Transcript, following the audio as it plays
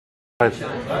Раз,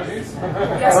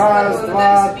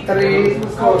 два, три,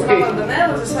 окей.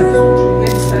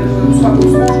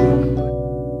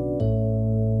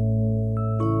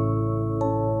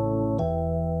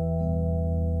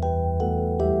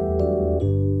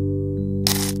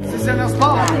 Se nas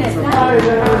palmas.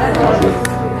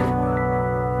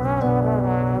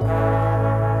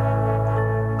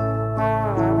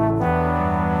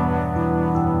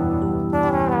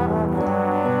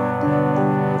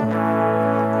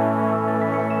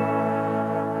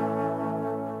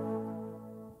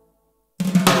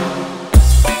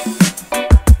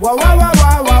 Wow, wow, wow,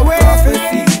 wow, wow,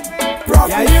 prophecy,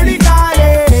 prophecy. Yeah, you the God,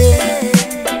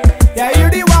 yeah, you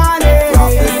the one,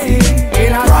 prophecy.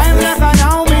 In a time like a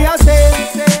now, me a say,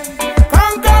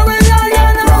 conquering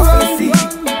lion, prophecy,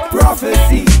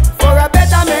 prophecy. For a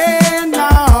better man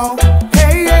now,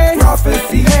 hey, hey,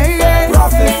 prophecy, hey, hey,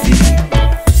 prophecy.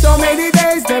 So many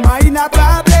days, them are in a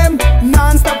problem,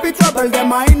 non-stop in trouble,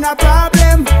 them are in a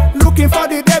problem. Looking for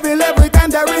the devil every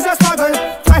time there is a struggle.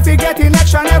 Try to get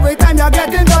election every time you're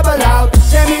getting double out.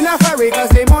 Them in a hurry cause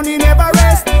the money never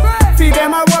rest. Feed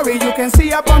them a worry you can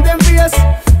see upon them face.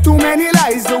 Too many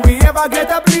lies, do we ever get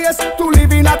a place to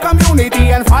live in a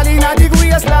community and fall in a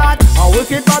degrees like a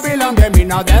wicked Babylon, them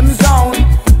in a them zone.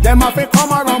 Them have to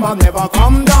come around but never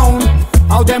come down.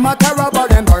 How them a terrible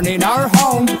and burning our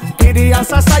home. Gideon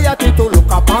society to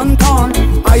look upon town.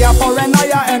 Higher for an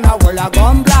higher and a world a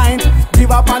gone blind.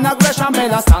 Give up on aggression,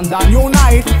 better stand and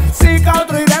unite. Seek out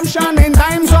redemption in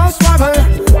times of struggle.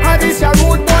 And this your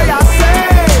root boy,